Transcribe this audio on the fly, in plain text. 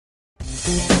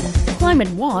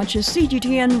Climate Watch is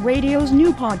CGTN Radio's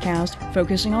new podcast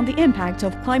focusing on the impact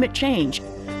of climate change.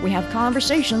 We have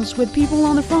conversations with people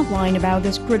on the front line about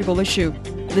this critical issue.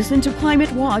 Listen to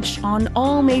Climate Watch on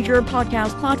all major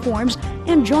podcast platforms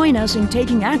and join us in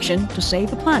taking action to save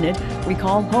the planet we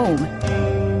call home.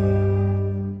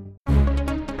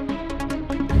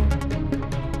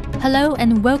 Hello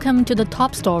and welcome to The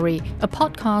Top Story, a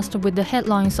podcast with the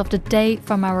headlines of the day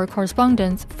from our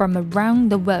correspondents from around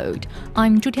the world.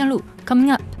 I'm Zhu Tianlu. Coming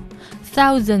up,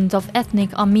 thousands of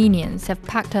ethnic Armenians have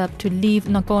packed up to leave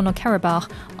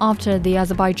Nagorno-Karabakh after the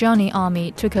Azerbaijani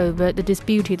army took over the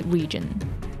disputed region.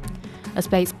 A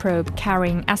space probe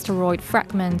carrying asteroid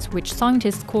fragments, which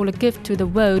scientists call a gift to the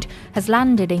world, has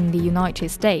landed in the United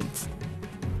States.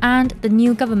 And the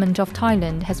new government of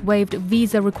Thailand has waived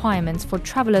visa requirements for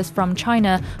travelers from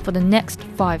China for the next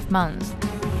 5 months.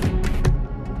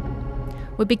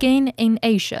 We begin in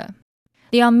Asia.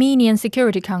 The Armenian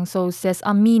Security Council says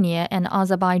Armenia and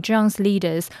Azerbaijan's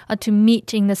leaders are to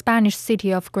meet in the Spanish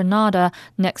city of Granada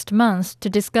next month to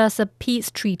discuss a peace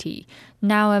treaty.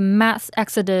 Now a mass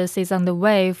exodus is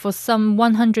underway for some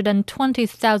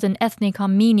 120,000 ethnic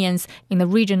Armenians in the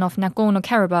region of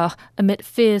Nagorno-Karabakh amid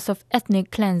fears of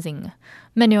ethnic cleansing.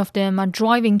 Many of them are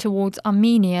driving towards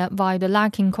Armenia via the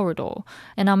Lakin corridor.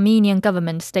 An Armenian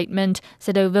government statement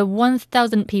said over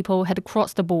 1,000 people had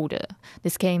crossed the border.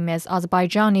 This came as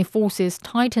Azerbaijani forces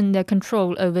tightened their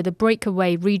control over the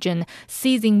breakaway region,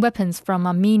 seizing weapons from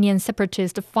Armenian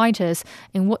separatist fighters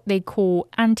in what they call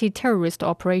anti-terrorist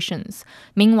operations.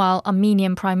 Meanwhile,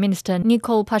 Armenian Prime Minister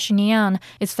Nikol Pashinyan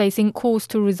is facing calls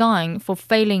to resign for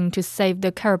failing to save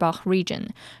the Karabakh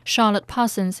region. Charlotte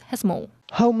Parsons has more.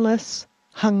 Homeless,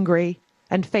 hungry,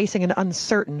 and facing an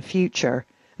uncertain future,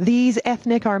 these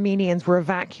ethnic Armenians were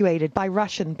evacuated by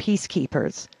Russian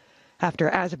peacekeepers after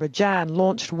Azerbaijan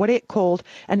launched what it called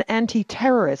an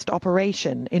anti-terrorist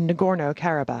operation in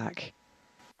Nagorno-Karabakh.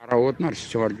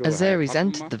 Azeris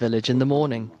entered the village in the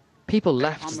morning. People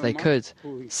left as they could.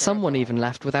 Someone even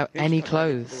left without any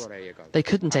clothes. They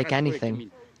couldn't take anything.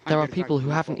 There are people who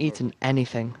haven't eaten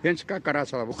anything.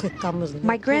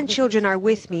 My grandchildren are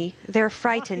with me. They're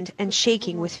frightened and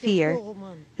shaking with fear.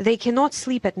 They cannot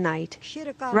sleep at night.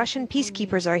 Russian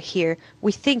peacekeepers are here.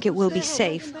 We think it will be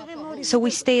safe. So we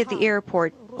stay at the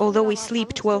airport, although we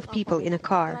sleep 12 people in a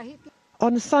car.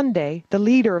 On Sunday, the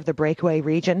leader of the breakaway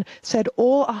region said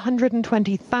all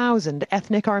 120,000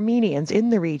 ethnic Armenians in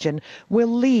the region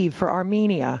will leave for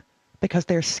Armenia because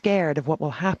they're scared of what will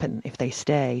happen if they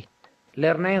stay.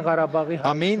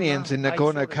 Armenians in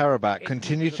Nagorno-Karabakh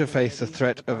continue to face the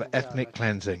threat of ethnic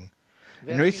cleansing.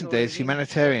 In recent days,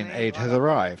 humanitarian aid has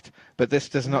arrived, but this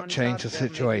does not change the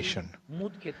situation.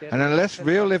 And unless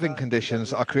real living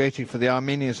conditions are created for the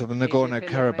Armenians of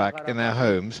Nagorno-Karabakh in their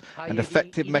homes and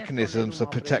effective mechanisms of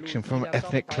protection from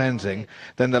ethnic cleansing,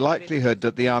 then the likelihood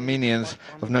that the Armenians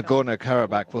of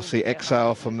Nagorno-Karabakh will see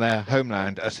exile from their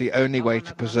homeland as the only way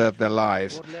to preserve their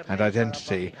lives and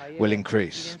identity will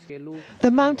increase. The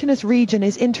mountainous region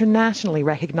is internationally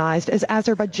recognized as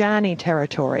Azerbaijani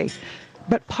territory,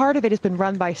 but part of it has been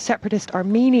run by separatist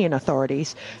Armenian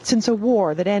authorities since a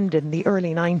war that ended in the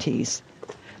early 90s.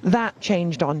 That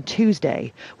changed on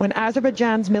Tuesday, when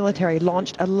Azerbaijan's military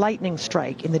launched a lightning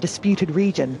strike in the disputed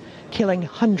region, killing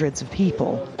hundreds of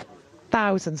people.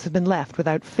 Thousands have been left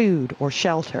without food or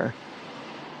shelter.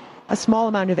 A small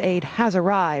amount of aid has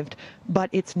arrived,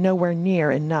 but it's nowhere near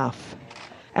enough.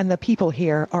 And the people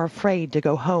here are afraid to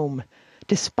go home,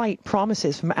 despite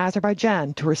promises from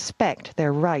Azerbaijan to respect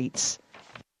their rights.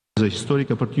 It's a historic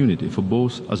opportunity for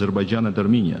both Azerbaijan and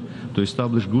Armenia to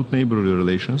establish good neighborly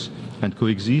relations and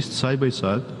coexist side by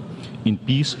side in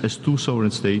peace as two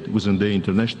sovereign states within their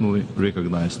internationally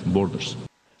recognized borders.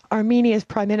 Armenia's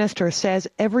Prime Minister says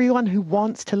everyone who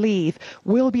wants to leave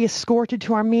will be escorted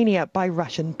to Armenia by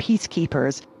Russian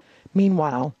peacekeepers.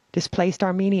 Meanwhile, displaced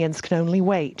Armenians can only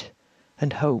wait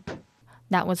and hope.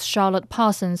 That was Charlotte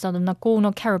Parsons on the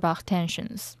Nagorno-Karabakh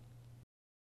tensions.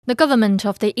 The government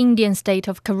of the Indian state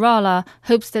of Kerala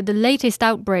hopes that the latest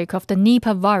outbreak of the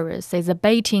Nipah virus is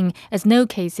abating as no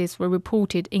cases were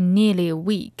reported in nearly a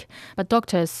week. But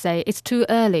doctors say it's too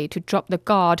early to drop the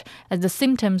guard as the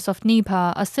symptoms of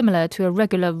Nipah are similar to a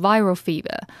regular viral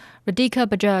fever. Radhika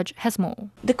Bajaj has more.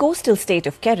 The coastal state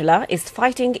of Kerala is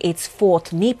fighting its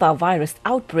fourth Nipah virus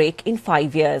outbreak in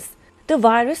 5 years. The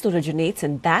virus originates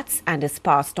in bats and is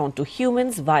passed on to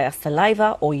humans via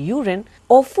saliva or urine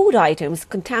or food items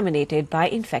contaminated by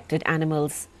infected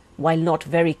animals. While not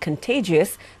very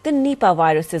contagious, the Nipah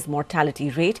virus's mortality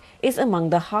rate is among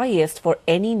the highest for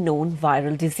any known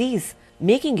viral disease,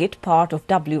 making it part of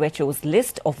WHO's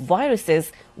list of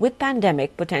viruses with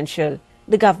pandemic potential.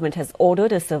 The government has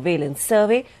ordered a surveillance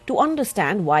survey to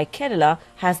understand why Kerala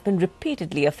has been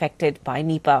repeatedly affected by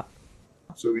Nipah.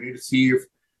 So we need to see if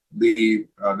the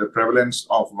prevalence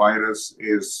of virus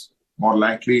is more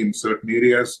likely in certain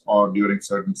areas or during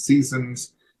certain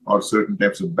seasons or certain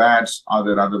types of bats. Are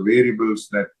there other variables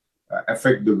that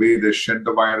affect the way they shed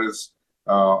the virus,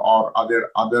 or are there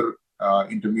other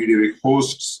intermediary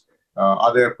hosts?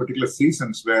 Are there particular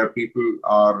seasons where people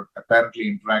are apparently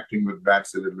interacting with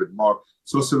bats a little bit more?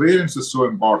 So surveillance is so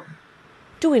important.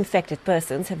 2 infected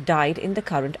persons have died in the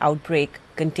current outbreak.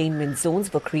 Containment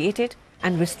zones were created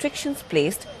and restrictions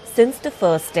placed since the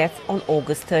first death on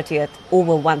August 30th.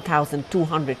 Over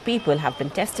 1,200 people have been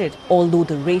tested, although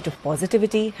the rate of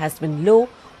positivity has been low,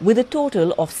 with a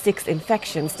total of 6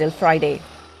 infections till Friday.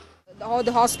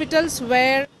 The hospitals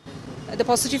where the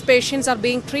positive patients are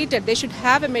being treated, they should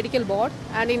have a medical board,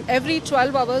 and in every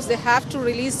 12 hours they have to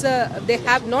release, they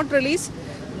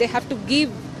have to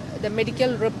give the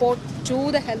medical report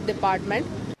to the health department.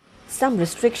 Some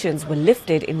restrictions were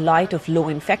lifted in light of low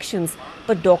infections,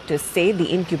 but doctors say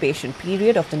the incubation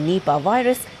period of the Nipah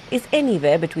virus is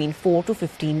anywhere between 4 to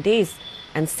 15 days,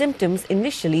 and symptoms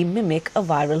initially mimic a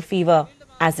viral fever.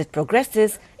 As it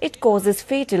progresses, it causes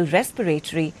fatal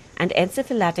respiratory and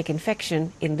encephalitic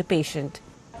infection in the patient.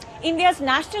 India's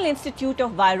National Institute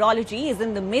of Virology is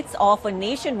in the midst of a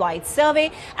nationwide survey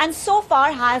and so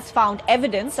far has found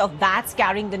evidence of bats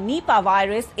carrying the Nipah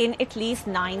virus in at least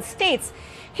 9 states.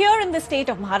 Here in the state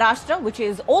of Maharashtra, which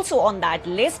is also on that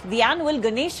list, the annual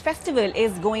Ganesh festival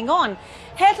is going on.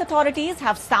 Health authorities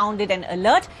have sounded an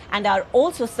alert and are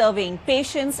also surveying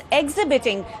patients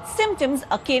exhibiting symptoms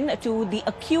akin to the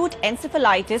acute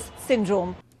encephalitis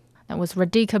syndrome. That was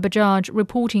Radhika Bajaj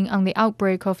reporting on the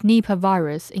outbreak of Nipah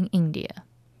virus in India.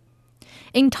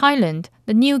 In Thailand,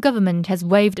 the new government has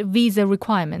waived visa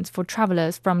requirements for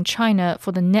travelers from China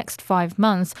for the next 5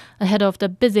 months ahead of the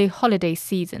busy holiday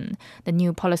season. The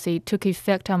new policy took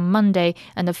effect on Monday,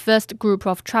 and the first group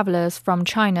of travelers from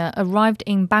China arrived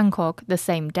in Bangkok the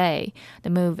same day. The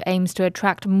move aims to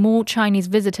attract more Chinese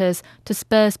visitors to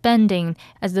spur spending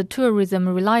as the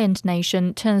tourism-reliant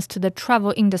nation turns to the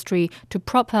travel industry to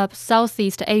prop up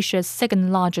Southeast Asia's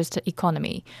second-largest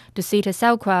economy. Dusita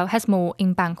Salkwao has more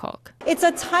in Bangkok. It's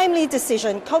a timely decision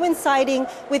coinciding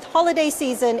with holiday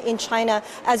season in China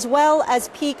as well as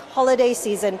peak holiday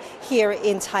season here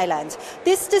in Thailand.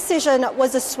 This decision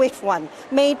was a swift one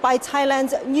made by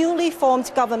Thailand's newly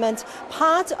formed government,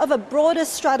 part of a broader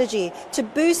strategy to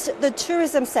boost the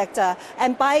tourism sector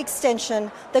and by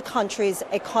extension the country's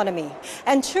economy.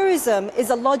 And tourism is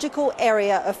a logical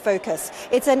area of focus.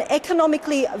 It's an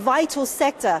economically vital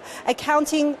sector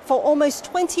accounting for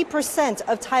almost 20%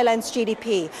 of Thailand's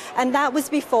GDP, and that was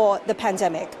before the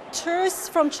pandemic. Tourists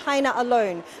from China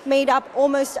alone made up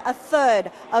almost a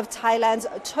third of Thailand's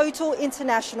total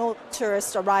international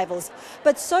tourist arrivals.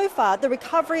 But so far, the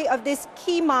recovery of this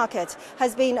key market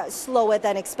has been slower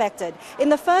than expected. In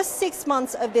the first 6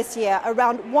 months of this year,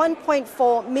 around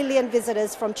 1.4 million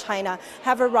visitors from China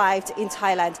have arrived in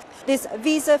Thailand. This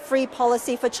visa-free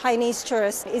policy for Chinese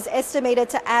tourists is estimated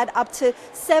to add up to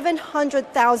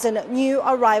 700,000 new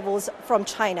arrivals from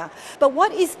China. But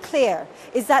what is clear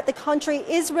is that the country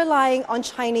is relying on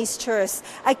Chinese tourists,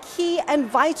 a key and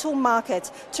vital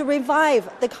market, to revive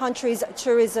the country's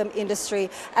tourism industry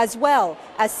as well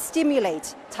as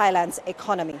stimulate Thailand's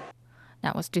economy.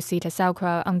 That was Dusita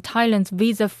Salkwao on Thailand's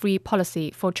visa-free policy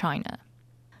for China.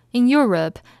 In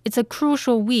Europe, it's a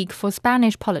crucial week for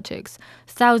Spanish politics.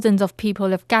 Thousands of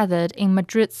people have gathered in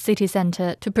Madrid's city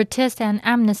centre to protest an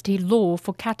amnesty law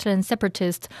for Catalan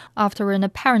separatists after an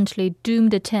apparently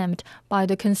doomed attempt by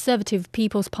the Conservative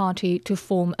People's Party to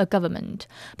form a government.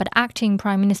 But acting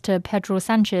Prime Minister Pedro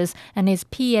Sanchez and his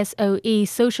PSOE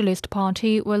Socialist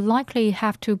Party will likely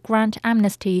have to grant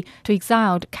amnesty to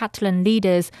exiled Catalan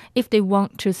leaders if they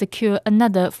want to secure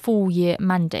another 4-year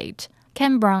mandate.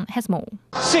 Ken Brown has more.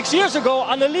 6 years ago,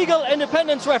 an illegal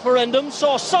independence referendum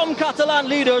saw some Catalan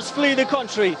leaders flee the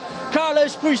country.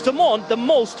 Carles Puigdemont, the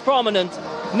most prominent.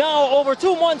 Now, over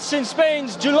 2 months since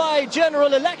Spain's July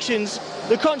general elections,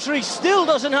 the country still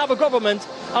doesn't have a government,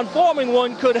 and forming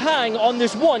one could hang on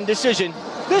this one decision.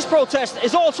 This protest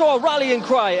is also a rallying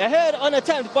cry ahead an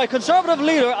attempt by Conservative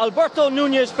leader Alberto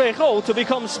Núñez Feijóo to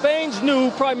become Spain's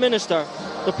new Prime Minister.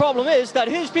 The problem is that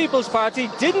his People's Party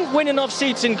didn't win enough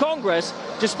seats in Congress,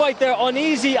 despite their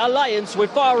uneasy alliance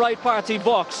with far-right party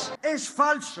Vox. Es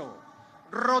falso.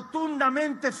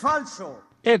 Rotundamente falso.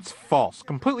 It's false,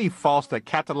 completely false that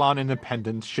Catalan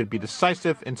independence should be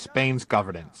decisive in Spain's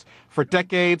governance. For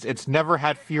decades, it's never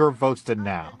had fewer votes than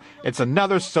now. It's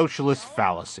another socialist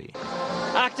fallacy.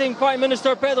 Acting Prime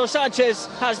Minister Pedro Sanchez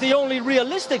has the only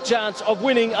realistic chance of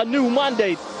winning a new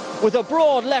mandate with a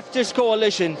broad leftist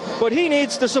coalition, but he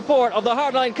needs the support of the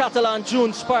hardline Catalan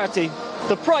Junts party.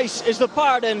 The price is the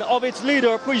pardon of its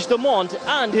leader Puigdemont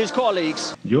and his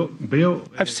colleagues.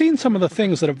 I've seen some of the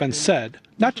things that have been said,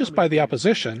 not just by the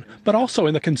opposition, but also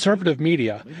in the conservative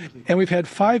media, and we've had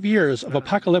 5 years of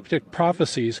apocalyptic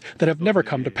prophecies that have never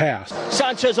come to pass.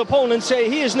 Sanchez opponents say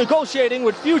he is negotiating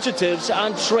with fugitives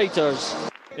and traitors.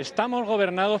 Estamos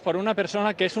gobernados por una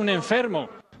persona que es un enfermo.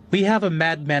 We have a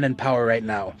madman in power right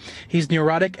now. He's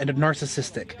neurotic and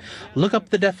narcissistic. Look up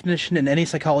the definition in any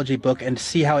psychology book and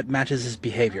see how it matches his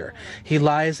behavior. He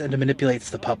lies and manipulates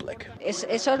the public.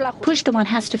 Puigdemont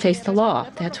has to face the law.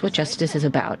 That's what justice is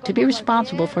about, to be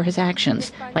responsible for his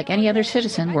actions. Like any other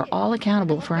citizen, we're all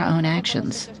accountable for our own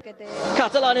actions.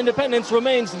 Catalan independence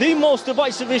remains the most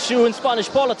divisive issue in Spanish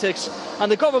politics,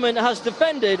 and the government has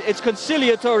defended its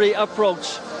conciliatory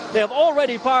approach. They have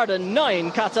already pardoned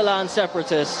 9 Catalan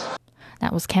separatists.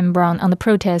 That was Ken Brown on the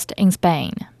protest in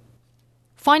Spain.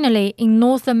 Finally, in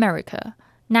North America,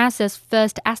 NASA's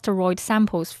first asteroid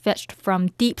samples fetched from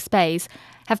deep space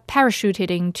have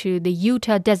parachuted into the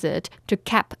Utah desert to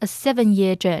cap a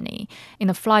 7-year journey. In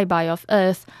a flyby of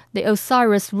Earth, the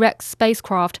OSIRIS-REx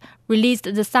spacecraft released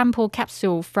the sample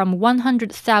capsule from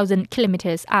 100,000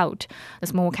 kilometers out. The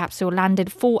small capsule landed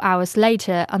 4 hours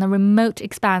later on a remote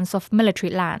expanse of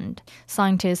military land.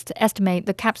 Scientists estimate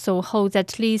the capsule holds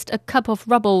at least a cup of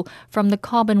rubble from the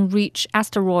carbon-rich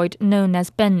asteroid known as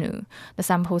Bennu. The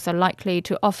samples are likely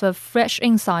to offer fresh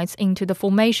insights into the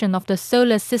formation of the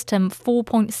solar system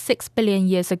 4.6 billion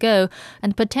years ago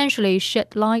and potentially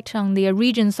shed light on the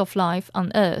origins of life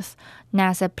on Earth.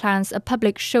 NASA plans a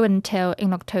public show and tell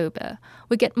in October.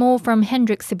 We get more from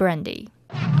Hendrik Sibrendi.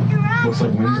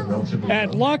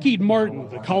 At Lockheed Martin,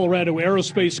 the Colorado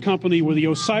aerospace company where the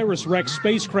OSIRIS-REx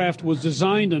spacecraft was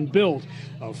designed and built,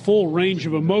 a full range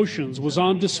of emotions was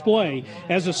on display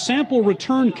as a sample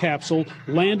return capsule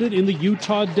landed in the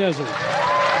Utah desert.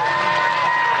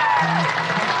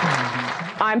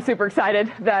 I'm super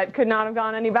excited. That could not have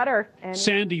gone any better. And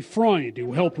Sandy Freund,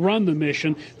 who helped run the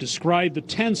mission, described the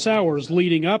tense hours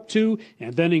leading up to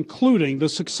and then including the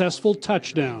successful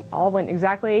touchdown. all went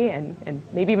exactly and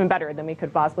maybe even better than we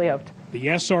could possibly hoped. The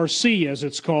SRC, as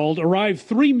it's called, arrived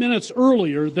 3 minutes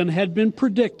earlier than had been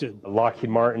predicted. Lockheed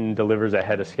Martin delivers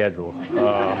ahead of schedule.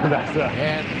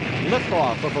 And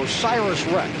liftoff of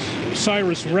OSIRIS-REx.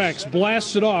 OSIRIS-REx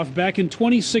blasted off back in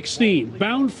 2016,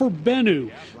 bound for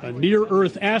Bennu, a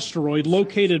near-Earth asteroid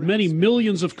located many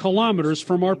millions of kilometers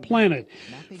from our planet.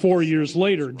 4 years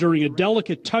later, during a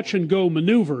delicate touch-and-go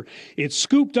maneuver, it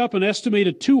scooped up an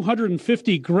estimated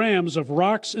 250 grams of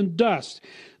rocks and dust.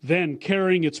 Then,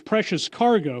 carrying its precious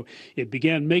cargo, it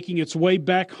began making its way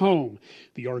back home.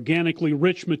 The organically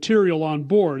rich material on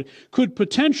board could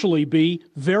potentially be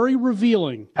very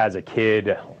revealing. As a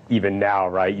kid, even now,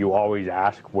 right, you always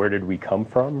ask, where did we come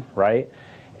from, right?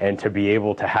 And to be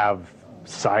able to have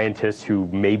scientists who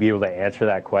may be able to answer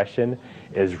that question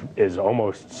is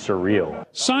almost surreal.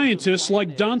 Scientists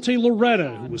like Dante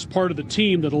Loretta, who was part of the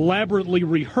team that elaborately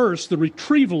rehearsed the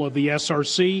retrieval of the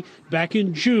SRC back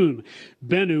in June.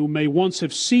 Bennu may once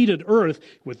have seeded Earth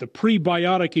with the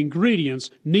prebiotic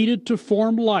ingredients needed to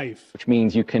form life. Which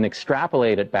means you can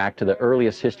extrapolate it back to the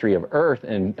earliest history of Earth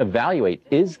and evaluate,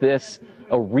 is this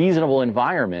a reasonable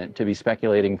environment to be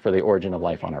speculating for the origin of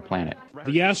life on our planet?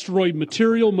 The asteroid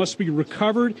material must be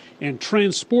recovered and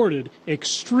transported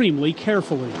extremely carefully.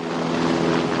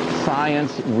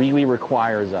 Science really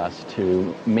requires us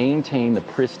to maintain the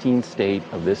pristine state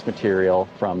of this material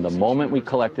from the moment we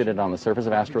collected it on the surface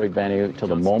of asteroid Bennu till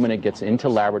the moment it gets into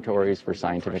laboratories for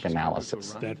scientific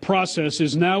analysis. That process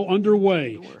is now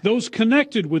underway. Those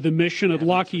connected with the mission at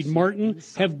Lockheed Martin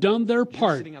have done their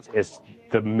part. It's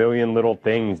the million little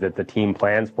things that the team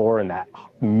plans for and that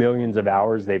millions of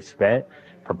hours they've spent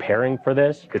preparing for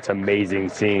this. It's amazing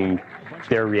seeing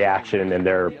their reaction and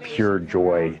their pure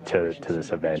joy to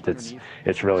this event.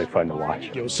 It's really fun to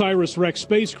watch. The OSIRIS-REx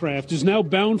spacecraft is now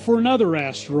bound for another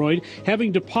asteroid,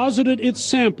 having deposited its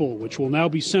sample, which will now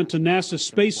be sent to NASA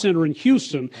Space Center in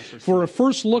Houston for a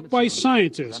first look by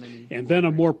scientists, and then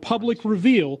a more public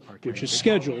reveal, which is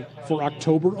scheduled for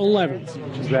October 11th.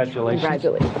 Congratulations.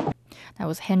 Congratulations. That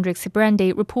was Hendrik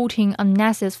Sibrendi reporting on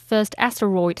NASA's first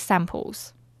asteroid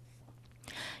samples.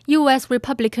 US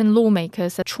Republican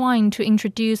lawmakers are trying to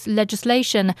introduce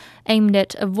legislation aimed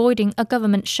at avoiding a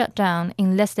government shutdown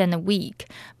in less than a week,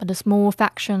 but a small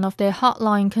faction of their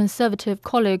hardline conservative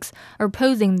colleagues are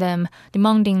opposing them,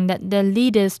 demanding that their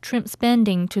leaders trim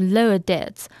spending to lower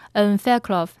debts. Owen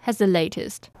Fairclough has the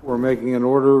latest. We're making an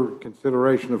order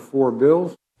consideration of 4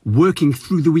 bills. Working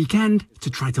through the weekend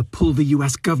to try to pull the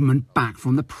US government back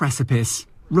from the precipice.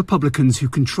 Republicans who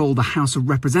control the House of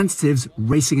Representatives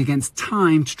racing against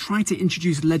time to try to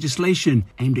introduce legislation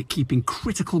aimed at keeping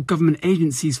critical government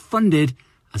agencies funded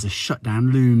as a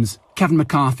shutdown looms. Kevin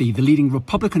McCarthy, the leading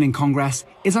Republican in Congress,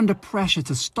 is under pressure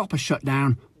to stop a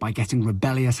shutdown by getting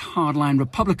rebellious hardline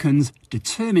Republicans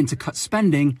determined to cut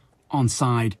spending on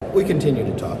side. We continue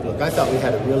to talk. Look, I thought we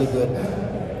had a really good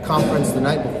conference the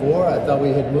night before. I thought we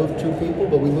had moved 2 people,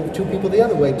 but we moved 2 people the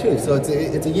other way too. So it's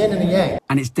a yin and a yang.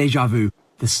 And it's deja vu.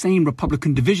 The same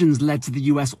Republican divisions led to the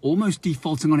US almost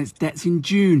defaulting on its debts in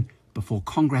June before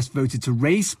Congress voted to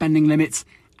raise spending limits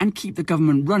and keep the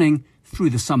government running through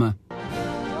the summer.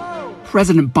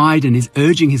 President Biden is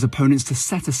urging his opponents to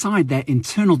set aside their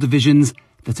internal divisions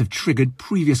that have triggered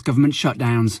previous government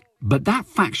shutdowns. But that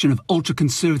faction of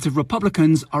ultra-conservative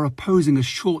Republicans are opposing a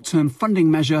short-term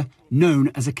funding measure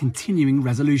known as a continuing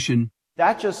resolution.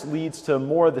 That just leads to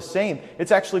more of the same.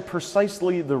 It's actually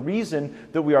precisely the reason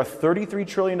that we are $33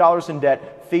 trillion in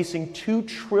debt, facing $2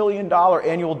 trillion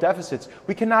annual deficits.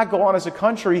 We cannot go on as a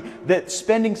country that's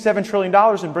spending $7 trillion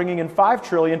and bringing in $5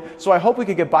 trillion, so I hope we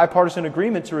could get bipartisan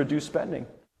agreement to reduce spending.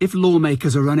 If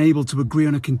lawmakers are unable to agree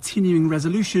on a continuing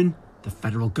resolution, the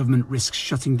federal government risks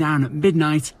shutting down at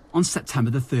midnight on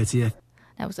September the 30th.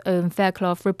 That was Owen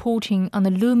Fairclough reporting on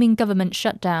the looming government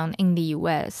shutdown in the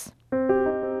US.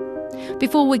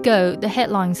 Before we go, the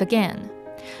headlines again.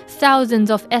 Thousands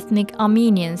of ethnic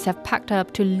Armenians have packed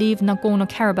up to leave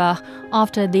Nagorno-Karabakh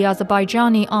after the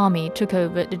Azerbaijani army took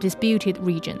over the disputed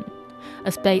region.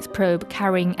 A space probe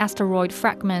carrying asteroid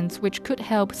fragments which could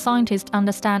help scientists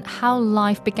understand how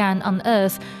life began on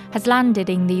Earth has landed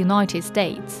in the United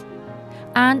States.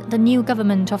 And the new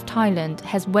government of Thailand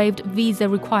has waived visa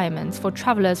requirements for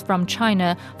travelers from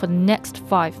China for the next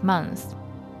 5 months.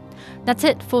 That's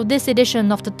it for this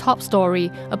edition of The Top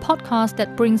Story, a podcast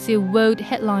that brings you world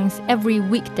headlines every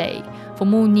weekday. For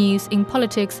more news in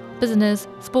politics, business,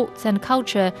 sports and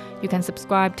culture, you can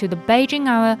subscribe to the Beijing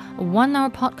Hour, a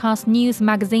 1-hour podcast news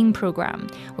magazine program.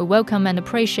 We welcome and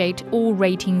appreciate all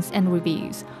ratings and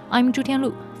reviews. I'm Zhu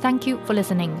Tianlu. Thank you for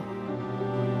listening.